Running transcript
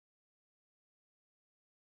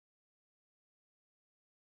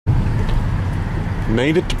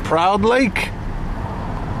Made it to Proud Lake.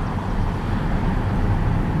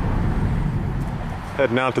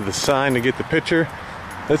 Heading out to the sign to get the picture.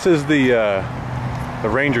 This is the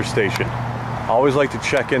ranger station. I always like to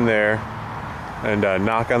check in there and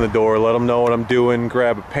knock on the door, let them know what I'm doing,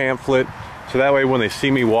 grab a pamphlet, so that way when they see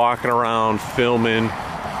me walking around, filming,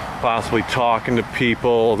 possibly talking to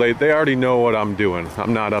people, they already know what I'm doing.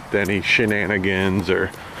 I'm not up to any shenanigans or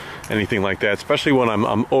anything like that, especially when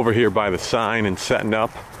I'm over here by the sign and setting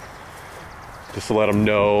up, just to let them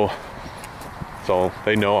know, so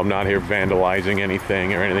they know I'm not here vandalizing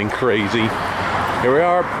anything or anything crazy. Here we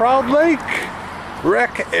are, Proud Lake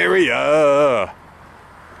Rec Area.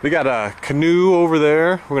 We got a canoe over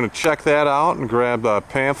there. We're gonna check that out and grab the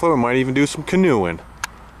pamphlet. We might even do some canoeing.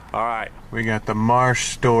 All right, we got the marsh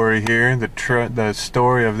story here, the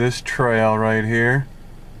story of this trail right here.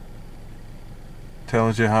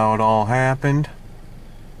 Tells you how it all happened.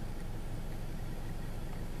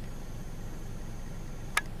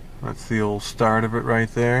 That's the old start of it right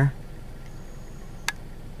there.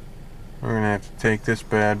 We're gonna have to take this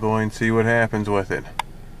bad boy and see what happens with it.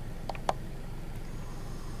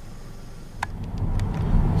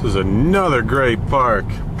 This is another great park,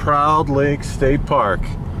 Proud Lake State Park.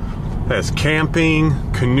 It has camping,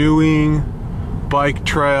 canoeing, bike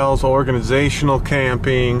trails, organizational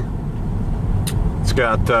camping. It's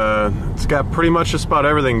got pretty much just about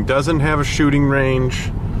everything. Doesn't have a shooting range.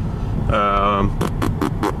 I'll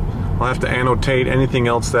have to annotate anything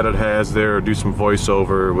else that it has there, or do some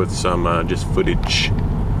voiceover with some just footage.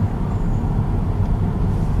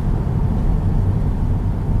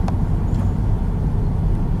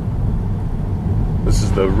 This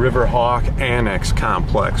is the Riverhawk Annex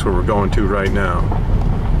Complex where we're going to right now.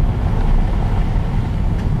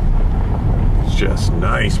 It's just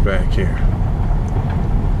nice back here.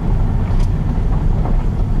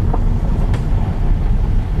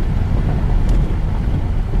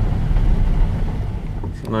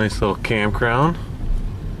 It's a nice little campground.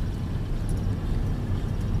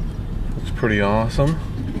 It's pretty awesome.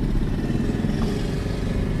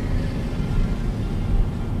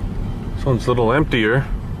 This one's a little emptier.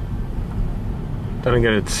 Then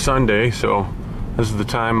again, it's Sunday, so this is the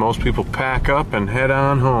time most people pack up and head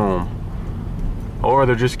on home. Or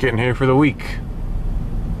they're just getting here for the week.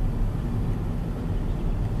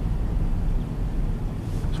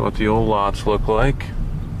 So what the old lots look like.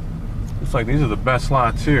 Looks like these are the best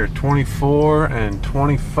lots here. 24 and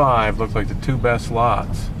 25 look like the two best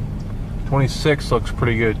lots. 26 looks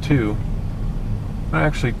pretty good too.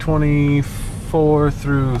 Actually, 24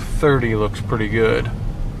 through 30 looks pretty good.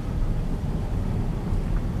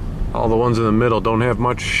 All the ones in the middle don't have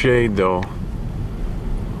much shade though.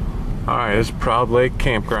 Alright, this is Proud Lake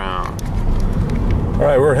Campground.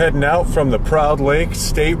 Alright, we're heading out from the Proud Lake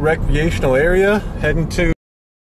State Recreational Area, heading to